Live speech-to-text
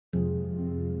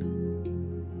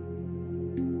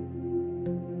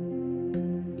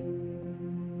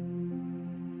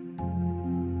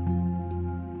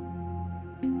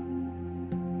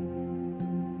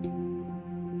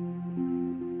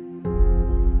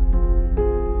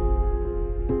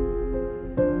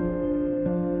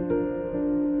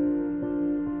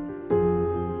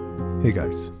Hey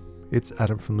guys, it's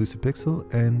Adam from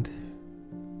LUCIDPIXUL and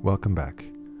welcome back.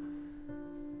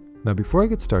 Now before I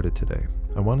get started today,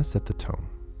 I want to set the tone.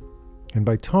 And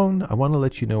by tone, I want to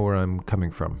let you know where I'm coming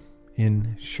from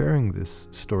in sharing this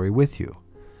story with you.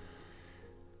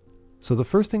 So the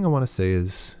first thing I want to say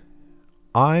is,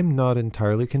 I'm not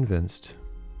entirely convinced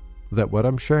that what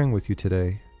I'm sharing with you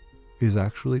today is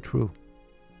actually true.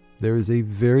 There is a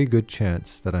very good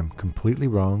chance that I'm completely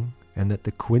wrong and that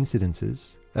the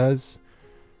coincidences, as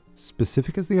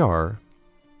specific as they are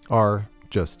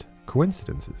just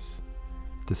coincidences.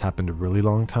 This happened a really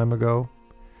long time ago.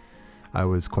 I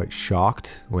was quite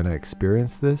shocked when I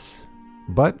experienced this,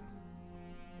 but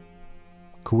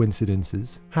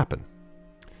coincidences happen.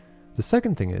 The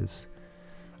second thing is,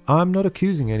 I'm not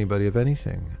accusing anybody of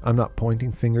anything. I'm not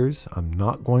pointing fingers. I'm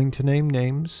not going to name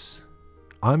names.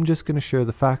 I'm just going to share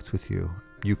the facts with you.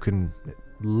 You can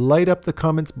light up the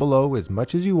comments below as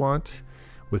much as you want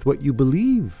with what you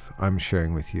believe I'm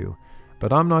sharing with you,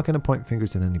 but I'm not going to point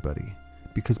fingers at anybody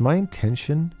because my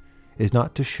intention is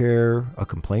not to share a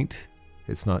complaint.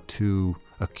 It's not to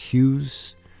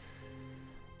accuse.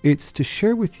 It's to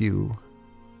share with you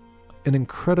an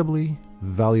incredibly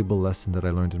valuable lesson that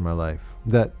I learned in my life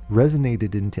that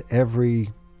resonated into every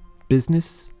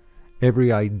business,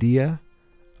 every idea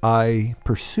I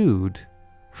pursued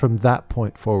from that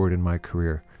point forward in my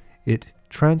career. It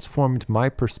transformed my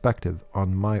perspective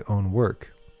on my own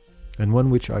work, and one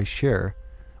which I share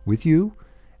with you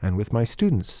and with my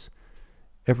students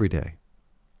every day.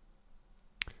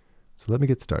 So let me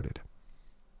get started.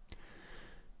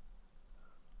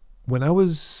 When I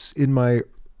was in my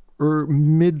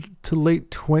mid to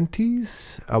late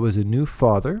 20s, I was a new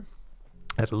father.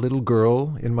 I had a little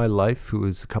girl in my life who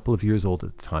was a couple of years old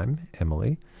at the time,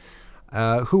 Emily,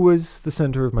 who was the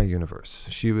center of my universe.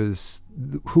 She was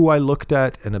who I looked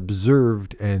at and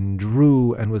observed and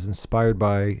drew and was inspired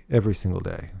by every single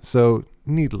day. So,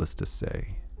 needless to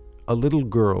say, a little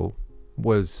girl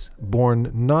was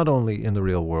born not only in the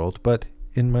real world, but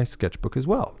in my sketchbook as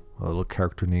well, a little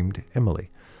character named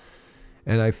Emily.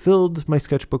 And I filled my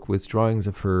sketchbook with drawings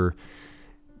of her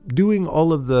doing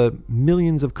all of the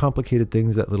millions of complicated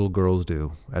things that little girls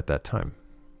do at that time.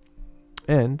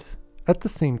 And at the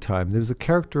same time, there was a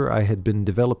character I had been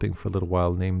developing for a little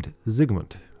while named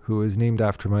Zygmunt, who is named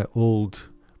after my old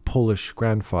Polish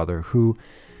grandfather, who,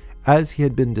 as he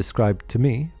had been described to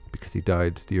me, because he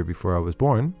died the year before I was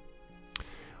born,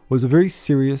 was a very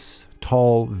serious,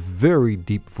 tall, very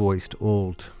deep-voiced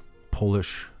old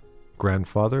Polish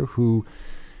grandfather who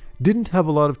didn't have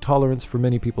a lot of tolerance for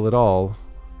many people at all,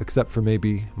 except for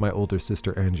maybe my older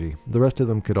sister Angie. The rest of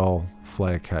them could all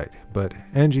fly a kite, but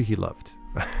Angie he loved.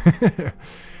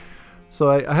 So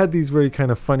I had these very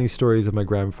kind of funny stories of my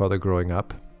grandfather growing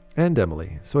up and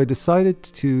Emily. So I decided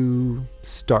to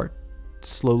start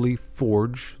slowly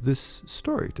forge this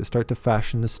story, to start to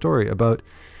fashion this story about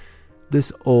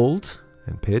this old,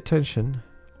 and pay attention,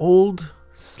 old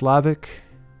Slavic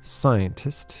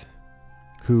scientist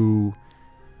who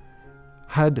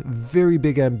had very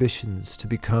big ambitions to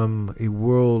become a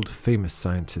world famous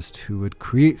scientist who would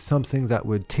create something that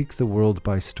would take the world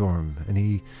by storm. And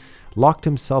he locked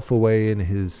himself away in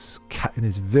his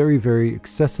very, very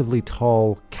excessively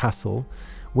tall castle,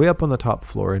 way up on the top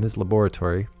floor in his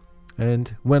laboratory,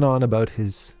 and went on about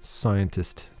his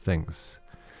scientist things.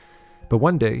 But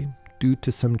one day, due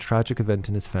to some tragic event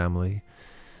in his family,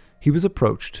 he was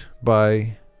approached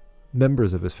by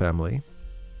members of his family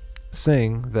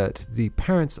saying that the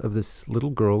parents of this little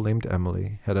girl named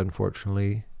Emily had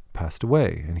unfortunately passed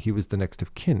away, and he was the next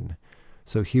of kin.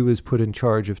 So he was put in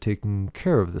charge of taking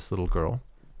care of this little girl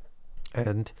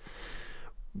and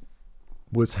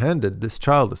was handed this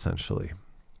child, essentially.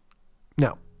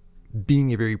 Now,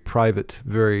 being a very private,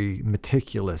 very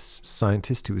meticulous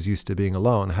scientist who was used to being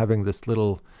alone, having this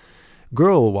little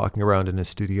girl walking around in his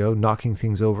studio, knocking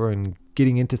things over and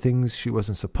getting into things she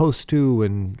wasn't supposed to,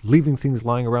 and leaving things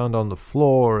lying around on the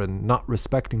floor and not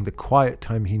respecting the quiet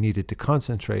time he needed to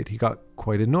concentrate, he got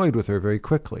quite annoyed with her very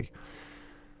quickly.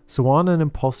 So on an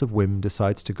impulsive whim,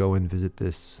 decides to go and visit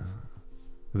this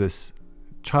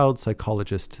child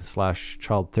psychologist /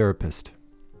 child therapist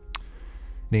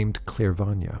named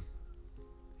Clairvonia.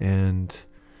 And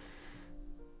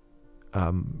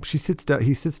he sits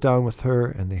down with her,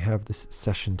 and they have this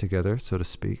session together, so to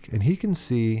speak. And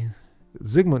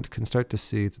Zygmunt can start to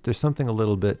see that there's something a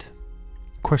little bit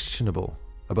questionable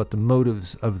about the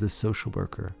motives of this social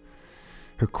worker.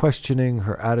 Her questioning,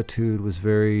 her attitude was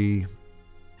very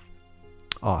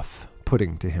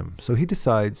off-putting to him. So he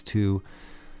decides to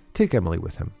take Emily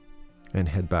with him and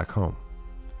head back home.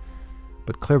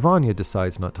 But Clairvonia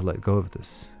decides not to let go of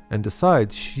this. and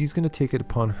decides she's going to take it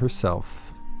upon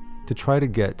herself to try to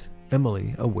get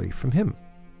Emily away from him.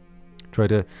 Try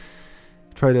to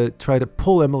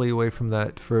pull Emily away from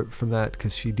that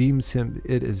because she deems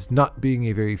it as not being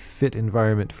a very fit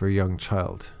environment for a young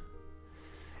child,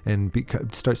 and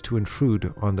starts to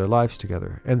intrude on their lives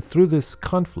together. And through this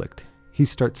conflict, he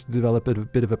starts to develop a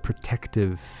bit of a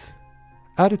protective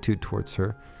attitude towards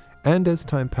her, and as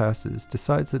time passes,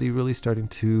 decides that he's really starting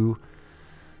to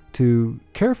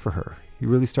care for her. He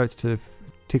really starts to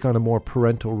take on a more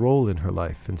parental role in her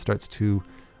life and starts to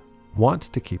want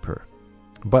to keep her.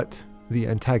 But the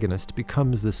antagonist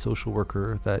becomes this social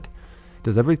worker that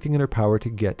does everything in her power to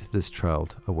get this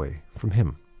child away from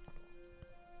him.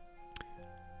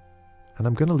 And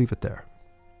I'm going to leave it there.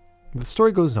 The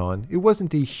story goes on. It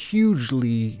wasn't a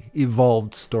hugely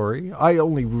evolved story. I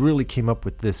only really came up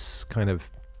with this kind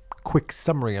of quick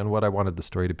summary on what I wanted the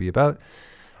story to be about.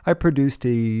 I produced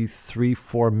a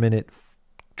 3-4 minute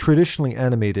traditionally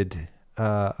animated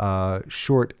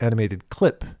short animated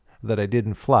clip that I did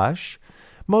in Flash,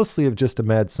 mostly of just a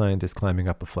mad scientist climbing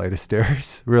up a flight of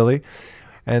stairs, really.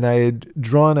 And I had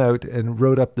drawn out and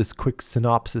wrote up this quick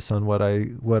synopsis on what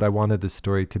I wanted the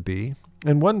story to be.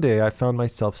 And one day I found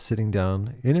myself sitting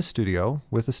down in a studio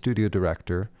with a studio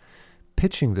director,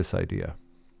 pitching this idea.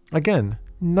 Again,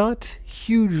 not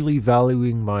hugely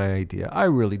valuing my idea. I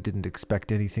really didn't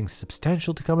expect anything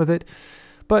substantial to come of it,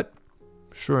 but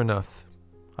sure enough,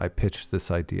 I pitched this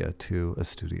idea to a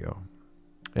studio.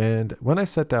 And when I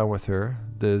sat down with her,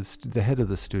 the head of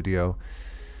the studio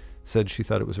said she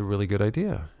thought it was a really good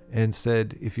idea, and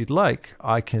said, if you'd like,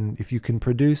 if you can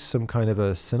produce some kind of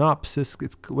a synopsis,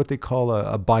 it's what they call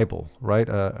a Bible, right?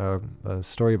 A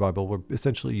story Bible, where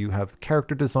essentially you have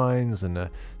character designs and a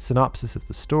synopsis of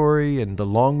the story and the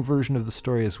long version of the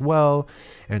story as well,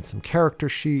 and some character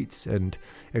sheets and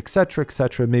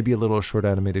etc., maybe a little short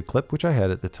animated clip, which I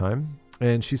had at the time.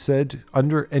 And she said,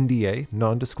 under NDA,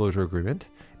 non-disclosure agreement,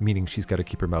 meaning she's got to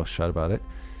keep her mouth shut about it,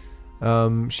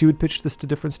 she would pitch this to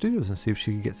different studios and see if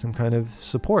she could get some kind of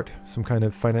support, some kind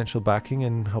of financial backing,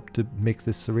 and help to make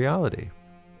this a reality.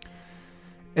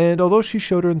 And although she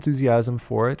showed her enthusiasm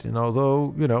for it, and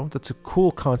although, that's a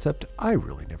cool concept, I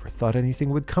really never thought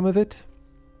anything would come of it.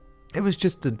 It was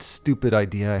just a stupid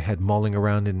idea I had mulling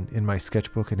around in my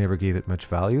sketchbook. I never gave it much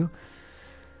value.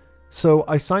 So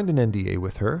I signed an NDA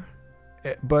with her,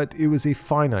 but it was a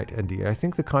finite NDA. I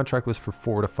think the contract was for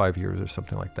 4 to 5 years or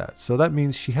something like that. So that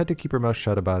means she had to keep her mouth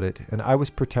shut about it, and I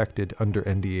was protected under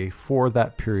NDA for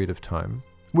that period of time,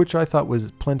 which I thought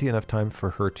was plenty enough time for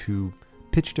her to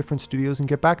pitch different studios and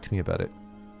get back to me about it.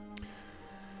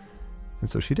 And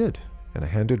so she did. And I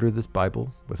handed her this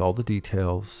Bible with all the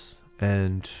details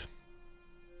and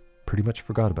pretty much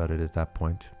forgot about it at that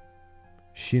point.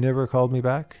 She never called me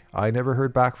back. I never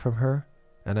heard back from her,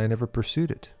 and I never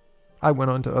pursued it. I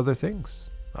went on to other things.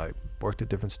 I worked at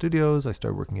different studios. I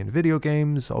started working in video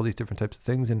games, all these different types of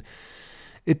things, and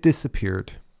it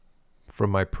disappeared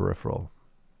from my peripheral.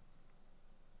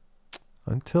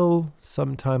 Until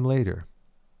some time later,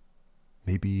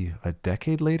 maybe a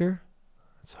decade later.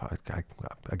 It's hard.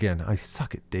 Again, I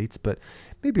suck at dates, but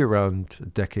maybe around a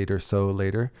decade or so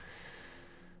later,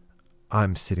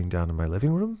 I'm sitting down in my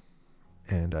living room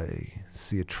and I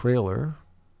see a trailer.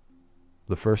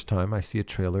 The first time I see a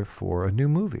trailer for a new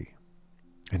movie.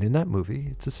 And in that movie,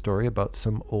 it's a story about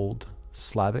some old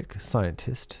Slavic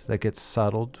scientist that gets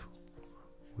saddled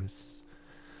with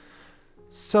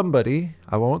somebody,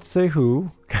 I won't say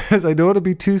who, because I don't want to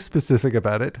be too specific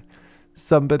about it,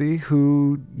 somebody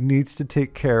who needs to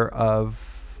take care of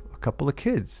a couple of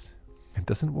kids and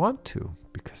doesn't want to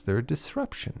because they're a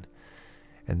disruption.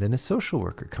 And then a social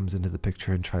worker comes into the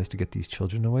picture and tries to get these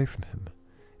children away from him.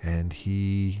 And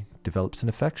he develops an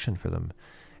affection for them.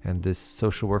 And this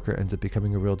social worker ends up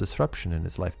becoming a real disruption in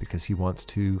his life because he wants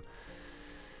to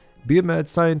be a mad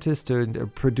scientist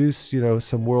and produce,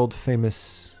 some world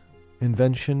famous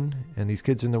invention. And these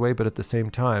kids are in the way, but at the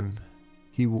same time,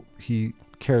 he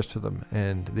cares for them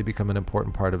and they become an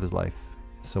important part of his life,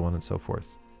 so on and so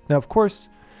forth. Now, of course,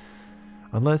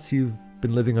 unless you've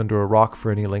been living under a rock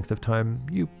for any length of time,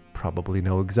 you probably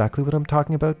know exactly what I'm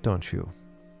talking about, don't you?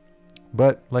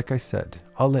 But like I said,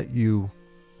 I'll let you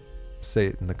say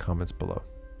it in the comments below.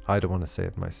 I don't want to say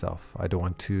it myself. I don't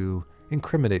want to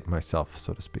incriminate myself,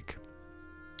 so to speak.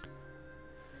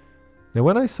 Now,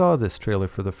 when I saw this trailer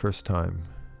for the first time,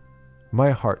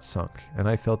 my heart sunk and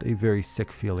I felt a very sick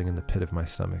feeling in the pit of my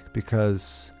stomach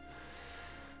because,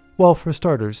 well, for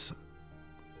starters,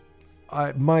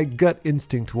 my gut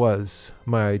instinct was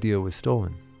my idea was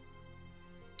stolen.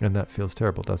 And that feels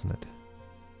terrible, doesn't it?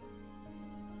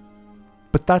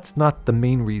 But that's not the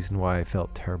main reason why I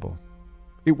felt terrible.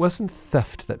 It wasn't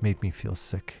theft that made me feel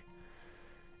sick.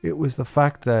 It was the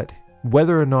fact that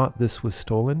whether or not this was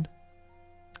stolen,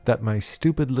 that my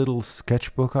stupid little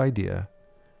sketchbook idea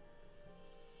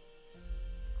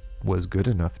was good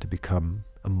enough to become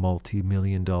a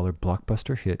multi-million-dollar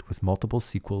blockbuster hit with multiple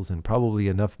sequels and probably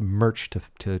enough merch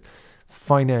to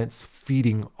finance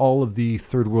feeding all of the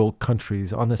third world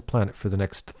countries on this planet for the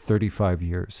next 35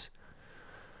 years.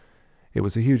 It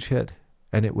was a huge hit,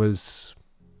 and it was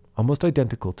almost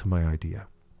identical to my idea.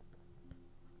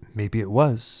 Maybe it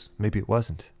was, maybe it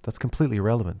wasn't. That's completely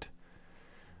irrelevant.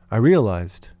 I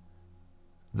realized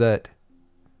that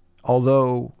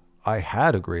although I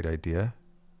had a great idea,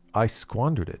 I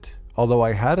squandered it. Although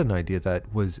I had an idea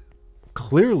that was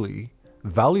clearly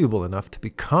valuable enough to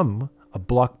become a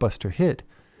blockbuster hit,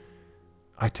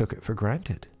 I took it for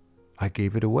granted. I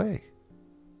gave it away.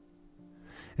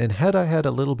 And had I had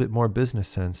a little bit more business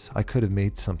sense, I could have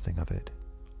made something of it.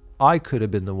 I could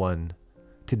have been the one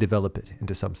to develop it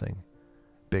into something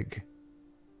big.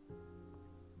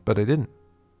 But I didn't.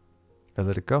 I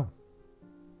let it go.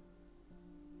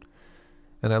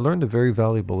 And I learned a very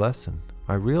valuable lesson.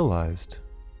 I realized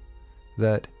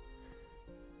that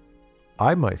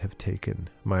I might have taken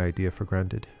my idea for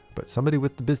granted, but somebody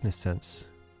with the business sense,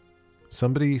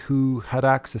 somebody who had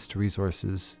access to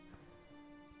resources,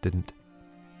 didn't.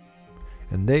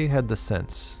 And they had the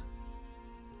sense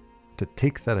to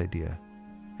take that idea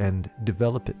and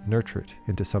develop it, nurture it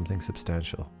into something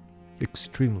substantial,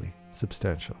 extremely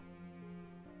substantial.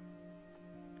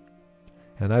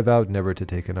 And I vowed never to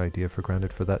take an idea for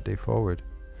granted for that day forward.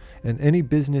 And any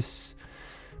business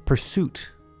pursuit,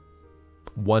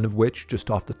 one of which,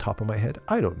 just off the top of my head,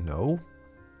 I don't know,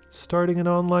 starting an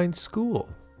online school.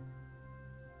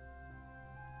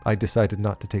 I decided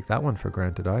not to take that one for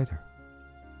granted either.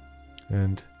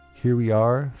 And here we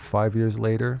are, 5 years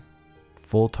later,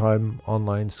 full-time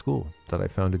online school that I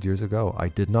founded years ago. I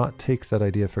did not take that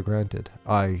idea for granted.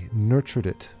 I nurtured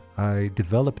it. I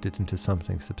developed it into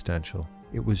something substantial.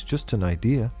 It was just an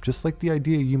idea, just like the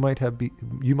idea you might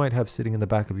have sitting in the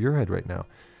back of your head right now.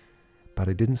 But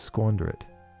I didn't squander it.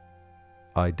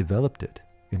 I developed it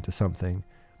into something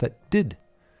that did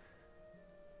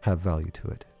have value to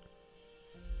it.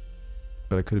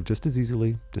 But I could have just as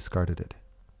easily discarded it.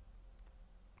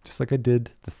 Just like I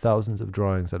did the thousands of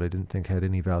drawings that I didn't think had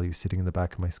any value sitting in the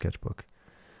back of my sketchbook.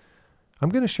 I'm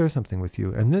going to share something with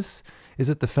you, and this is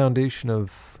at the foundation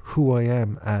of who I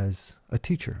am as a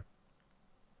teacher.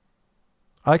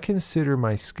 I consider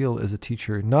my skill as a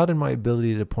teacher not in my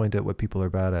ability to point out what people are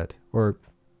bad at, or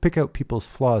pick out people's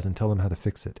flaws and tell them how to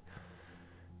fix it.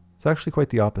 It's actually quite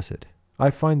the opposite.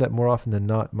 I find that more often than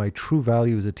not, my true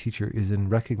value as a teacher is in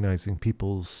recognizing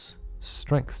people's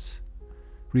strengths,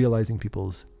 realizing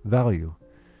people's value,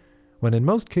 when in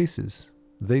most cases,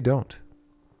 they don't.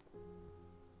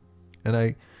 And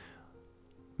I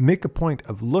make a point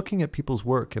of looking at people's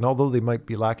work, and although they might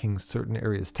be lacking certain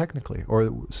areas technically, or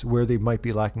where they might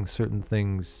be lacking certain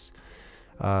things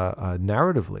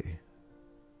narratively,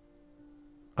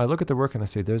 I look at the work and I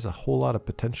say, there's a whole lot of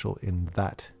potential in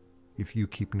that if you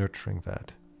keep nurturing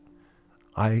that.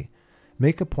 I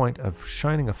make a point of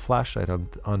shining a flashlight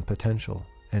on potential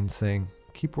and saying,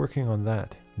 keep working on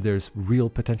that. There's real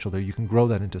potential there. You can grow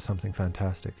that into something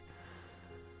fantastic.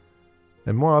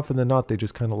 And more often than not, they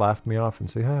just kind of laugh me off and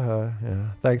say, yeah,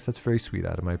 thanks, that's very sweet,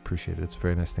 Adam. I appreciate it. It's a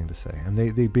very nice thing to say. And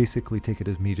they basically take it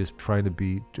as me just trying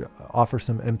to offer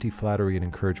some empty flattery and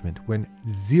encouragement when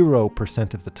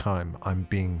 0% of the time I'm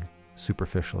being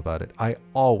superficial about it. I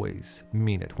always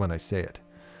mean it when I say it.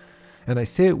 And I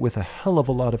say it with a hell of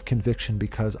a lot of conviction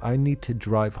because I need to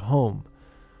drive home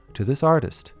to this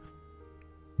artist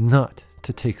not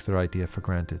to take their idea for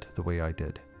granted the way I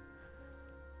did.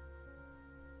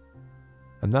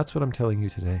 And that's what I'm telling you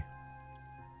today.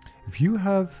 If you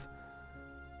have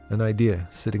an idea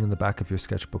sitting in the back of your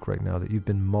sketchbook right now that you've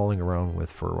been mulling around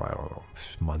with for a while, I don't know,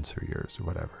 months or years or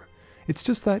whatever, it's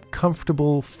just that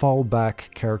comfortable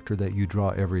fallback character that you draw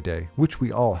every day, which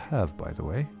we all have, by the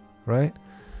way, right?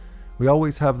 We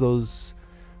always have those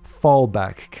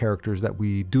fallback characters that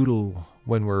we doodle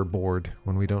when we're bored,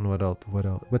 when we don't know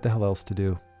what the hell else to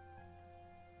do.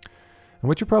 And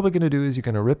what you're probably going to do is you're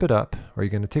going to rip it up, or you're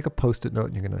going to take a post-it note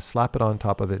and you're going to slap it on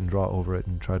top of it and draw over it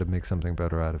and try to make something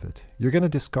better out of it. You're going to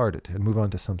discard it and move on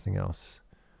to something else.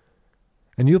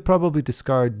 And you'll probably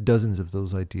discard dozens of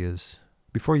those ideas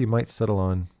before you might settle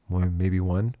on maybe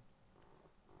one.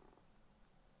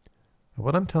 And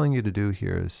what I'm telling you to do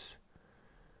here is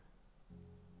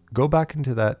go back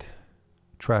into that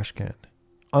trash can,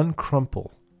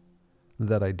 uncrumple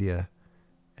that idea,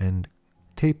 and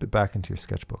tape it back into your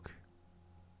sketchbook.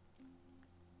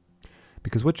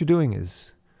 Because what you're doing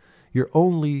is you're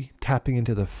only tapping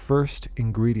into the first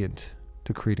ingredient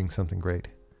to creating something great,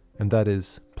 and that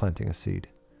is planting a seed.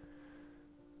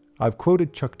 I've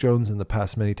quoted Chuck Jones in the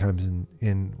past many times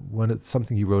in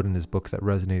something he wrote in his book that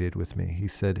resonated with me. He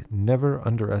said, never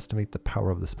underestimate the power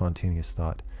of the spontaneous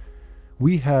thought.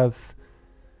 We have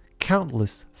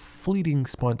countless fleeting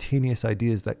spontaneous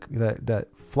ideas that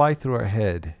fly through our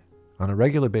head on a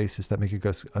regular basis that make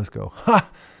us go, ha,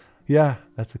 yeah,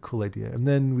 that's a cool idea. And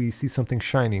then we see something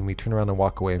shiny and we turn around and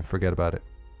walk away and forget about it.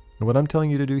 And what I'm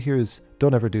telling you to do here is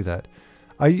don't ever do that.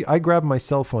 I grab my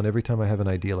cell phone every time I have an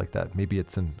idea like that. Maybe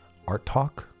it's an art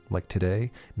talk like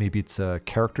today. Maybe it's a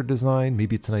character design.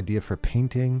 Maybe it's an idea for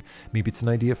painting. Maybe it's an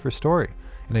idea for story.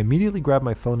 And I immediately grab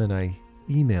my phone and I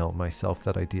email myself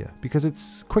that idea because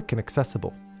it's quick and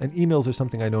accessible. And emails are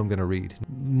something I know I'm going to read.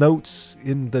 Notes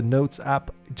in the Notes app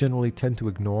generally tend to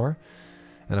ignore,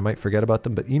 and I might forget about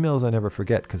them, but emails I never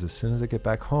forget because as soon as I get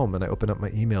back home and I open up my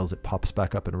emails, it pops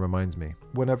back up and it reminds me.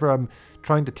 Whenever I'm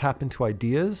trying to tap into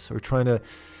ideas or trying to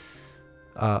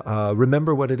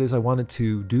remember what it is I wanted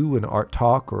to do an art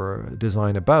talk or a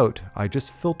design about, I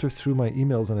just filter through my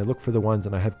emails and I look for the ones,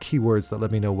 and I have keywords that let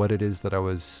me know what it is that I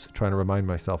was trying to remind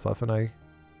myself of, and I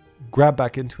grab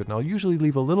back into it. And I'll usually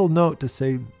leave a little note to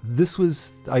say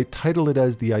I title it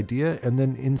as the idea, and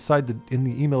then in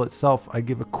the email itself I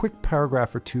give a quick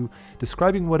paragraph or two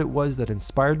describing what it was that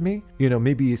inspired me,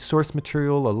 maybe source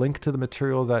material, a link to the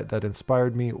material that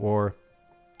inspired me, or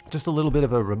just a little bit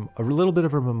of a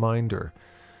reminder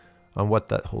on what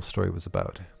that whole story was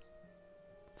about,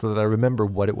 so that I remember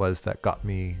what it was that got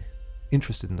me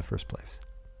interested in the first place.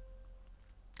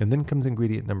 And then comes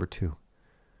ingredient number 2.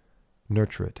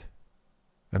 Nurture it.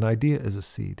 An idea is a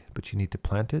seed, but you need to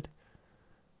plant it,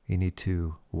 you need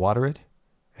to water it,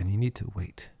 and you need to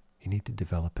wait. You need to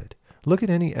develop it. Look at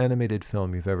any animated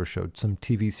film you've ever showed, some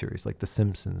TV series like The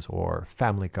Simpsons or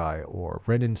Family Guy or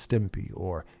Ren and Stimpy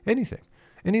or anything.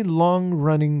 Any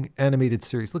long-running animated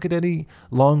series. Look at any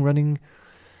long-running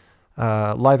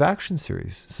live-action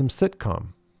series, some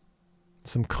sitcom,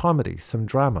 some comedy, some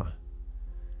drama.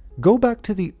 Go back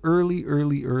to the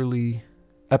early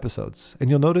episodes, and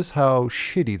you'll notice how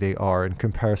shitty they are in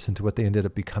comparison to what they ended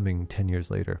up becoming 10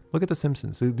 years later. Look at The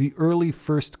Simpsons. The early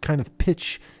first kind of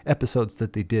pitch episodes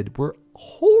that they did were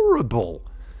horrible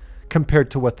compared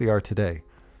to what they are today.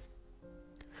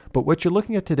 But what you're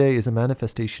looking at today is a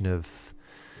manifestation of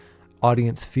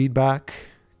audience feedback,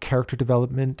 character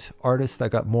development, artists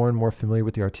that got more and more familiar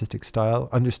with the artistic style,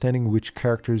 understanding which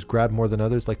characters grab more than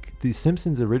others. Like The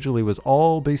Simpsons originally was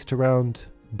all based around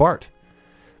Bart.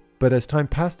 But as time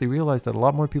passed, they realized that a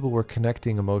lot more people were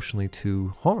connecting emotionally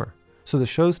to Homer. So the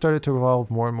show started to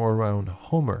revolve more and more around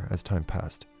Homer as time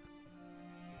passed.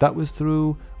 That was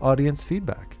through audience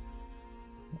feedback.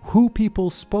 Who people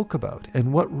spoke about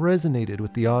and what resonated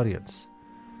with the audience.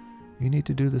 You need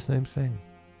to do the same thing.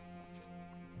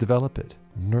 Develop it,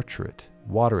 nurture it,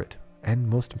 water it, and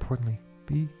most importantly,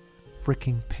 be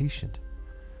freaking patient.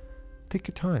 Take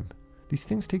your time. These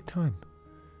things take time.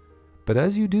 But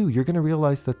as you do, you're going to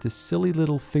realize that this silly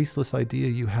little faceless idea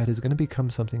you had is going to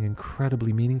become something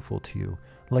incredibly meaningful to you.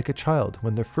 Like a child,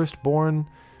 when they're first born,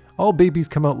 all babies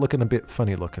come out looking a bit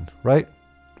funny looking, right?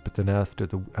 But then after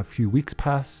a few weeks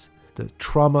pass, the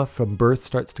trauma from birth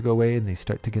starts to go away and they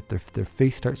start to get their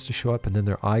face starts to show up, and then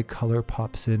their eye color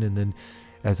pops in, and then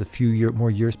as a few more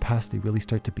years pass, they really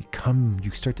start to become, you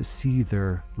start to see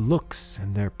their looks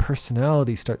and their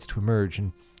personality starts to emerge,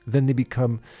 and then they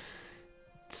become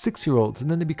 6-year-olds,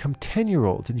 and then they become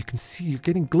 10-year-olds, and you can see, you're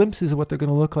getting glimpses of what they're going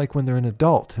to look like when they're an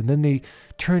adult, and then they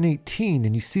turn 18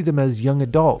 and you see them as young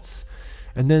adults,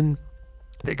 and then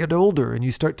they get older and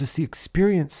you start to see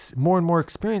more and more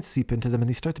experience seep into them, and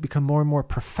they start to become more and more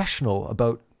professional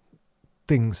about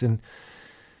things, and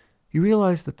you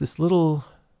realize that this little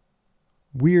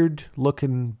weird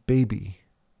looking baby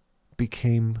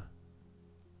became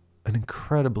an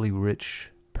incredibly rich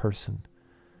person.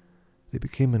 They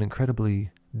became an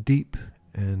incredibly deep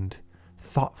and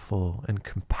thoughtful and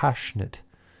compassionate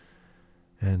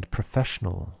and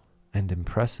professional and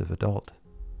impressive adult.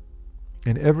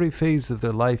 And every phase of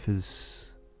their life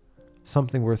is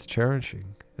something worth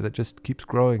cherishing that just keeps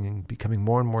growing and becoming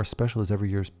more and more special as every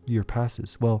year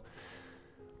passes. Well,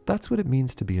 that's what it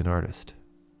means to be an artist.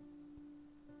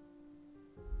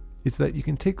 It's that you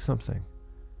can take something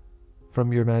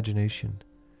from your imagination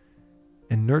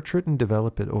and nurture it and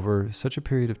develop it over such a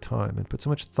period of time and put so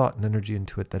much thought and energy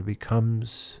into it that it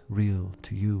becomes real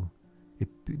to you.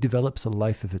 It develops a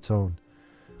life of its own.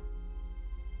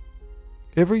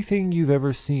 Everything you've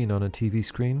ever seen on a TV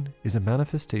screen is a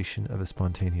manifestation of a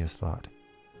spontaneous thought.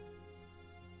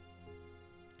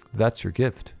 That's your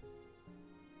gift.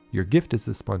 Your gift is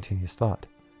the spontaneous thought.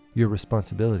 Your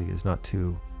responsibility is not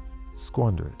to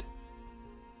squander it.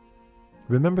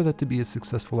 Remember that to be a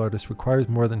successful artist requires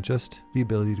more than just the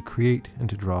ability to create and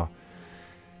to draw.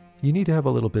 You need to have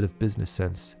a little bit of business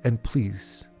sense. And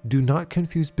please, do not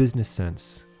confuse business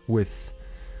sense with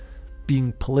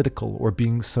being political or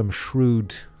being some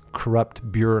shrewd,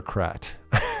 corrupt bureaucrat,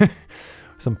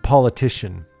 some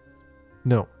politician.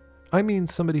 No, I mean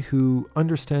somebody who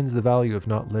understands the value of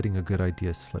not letting a good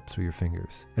idea slip through your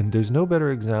fingers. And there's no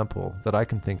better example that I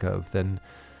can think of than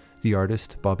the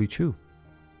artist Bobby Chiu.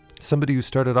 Somebody who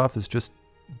started off as just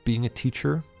being a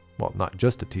teacher. Well, not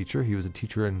just a teacher. He was a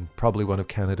teacher in probably one of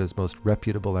Canada's most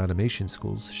reputable animation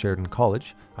schools, Sheridan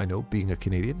College. I know, being a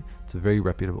Canadian, it's a very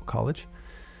reputable college.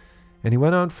 And he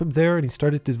went on from there and he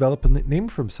started to develop a name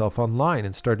for himself online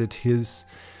and started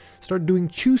doing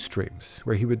Chiu streams,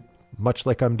 where he would, much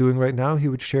like I'm doing right now, he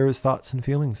would share his thoughts and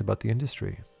feelings about the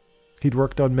industry. He'd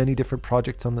worked on many different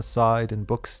projects on the side and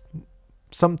books.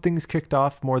 Some things kicked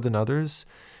off more than others.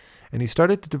 And he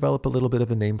started to develop a little bit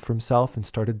of a name for himself and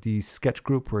started the sketch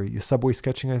group where subway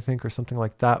sketching, I think, or something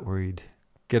like that, where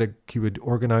he would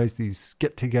organize these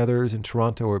get-togethers in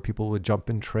Toronto where people would jump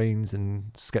in trains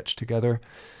and sketch together.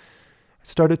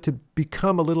 Started to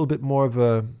become a little bit more of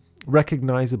a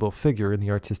recognizable figure in the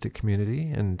artistic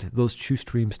community, and those Chiu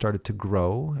streams started to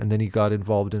grow. And then he got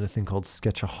involved in a thing called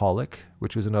Sketchaholic,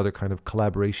 which was another kind of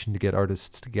collaboration to get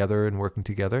artists together and working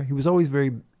together. He was always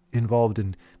very involved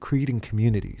in creating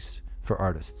communities for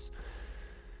artists.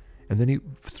 And then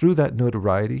through that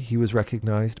notoriety, he was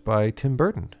recognized by Tim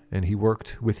Burton, and he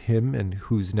worked with him and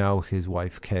who's now his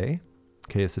wife, Kay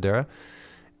Asadera.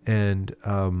 And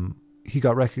he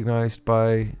got recognized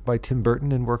by Tim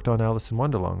Burton and worked on Alice in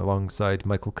Wonderland alongside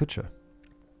Michael Kutcher.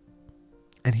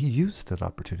 And he used that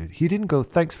opportunity. He didn't go,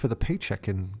 thanks for the paycheck,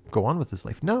 and go on with his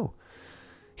life. No,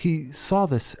 he saw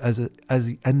this as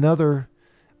another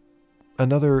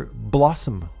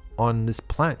blossom on this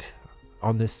plant,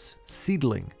 on this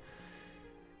seedling.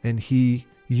 And he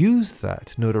used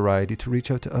that notoriety to reach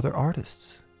out to other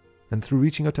artists. And through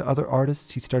reaching out to other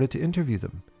artists, he started to interview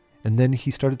them. And then he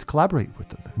started to collaborate with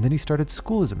them. And then he started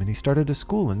Schoolism, and he started a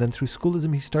school. And then through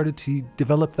Schoolism, he started to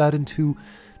develop that into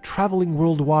traveling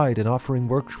worldwide and offering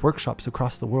workshops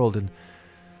across the world. And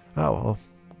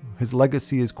his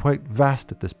legacy is quite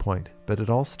vast at this point. But it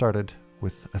all started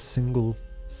with a single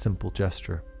simple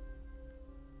gesture.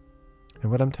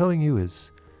 And what I'm telling you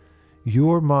is,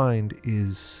 your mind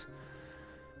is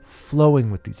flowing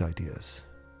with these ideas,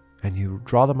 and you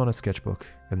draw them on a sketchbook,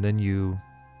 and then you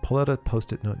pull out a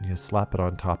post-it note and you slap it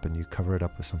on top and you cover it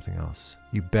up with something else.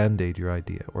 You band-aid your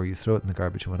idea, or you throw it in the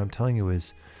garbage. And what I'm telling you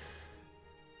is,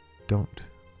 don't.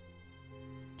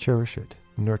 Cherish it,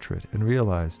 nurture it, and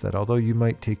realize that although you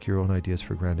might take your own ideas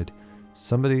for granted,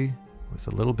 somebody with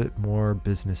a little bit more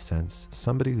business sense,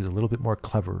 somebody who's a little bit more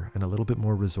clever and a little bit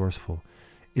more resourceful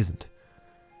isn't.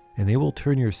 And they will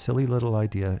turn your silly little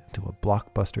idea into a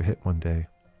blockbuster hit one day,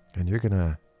 and you're going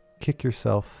to kick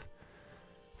yourself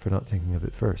for not thinking of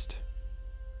it first.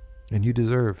 And you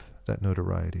deserve that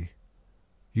notoriety.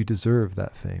 You deserve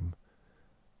that fame.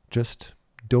 Just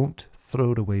don't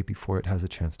throw it away before it has a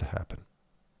chance to happen.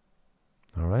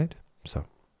 All right? So,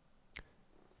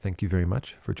 thank you very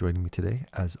much for joining me today,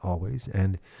 as always.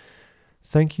 And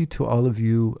thank you to all of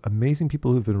you amazing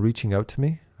people who've been reaching out to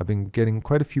me. I've been getting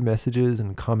quite a few messages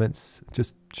and comments,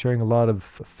 just sharing a lot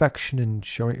of affection and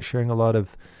sharing a lot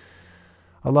of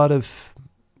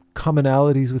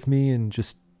commonalities with me, and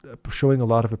just showing a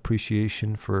lot of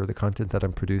appreciation for the content that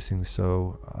I'm producing.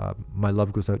 So my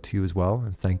love goes out to you as well,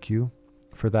 and thank you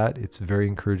for that. It's very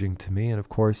encouraging to me. And of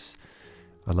course,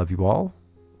 I love you all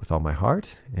with all my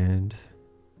heart, and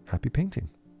happy painting.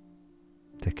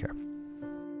 Take care.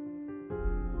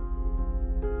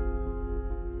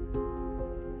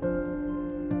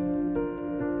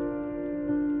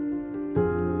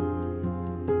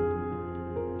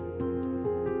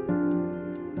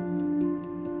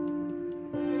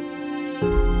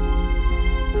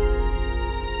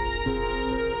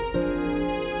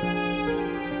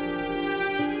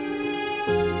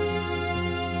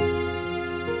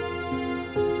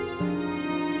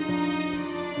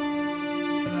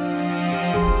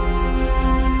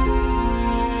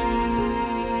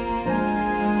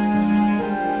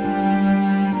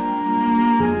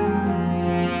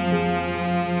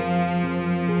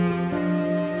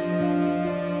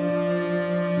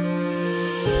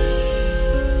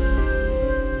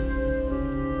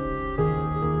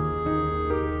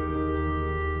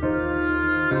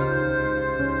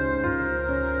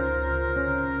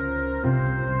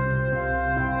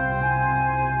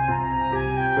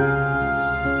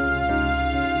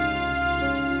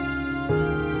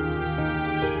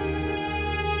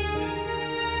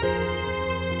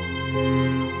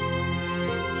 you.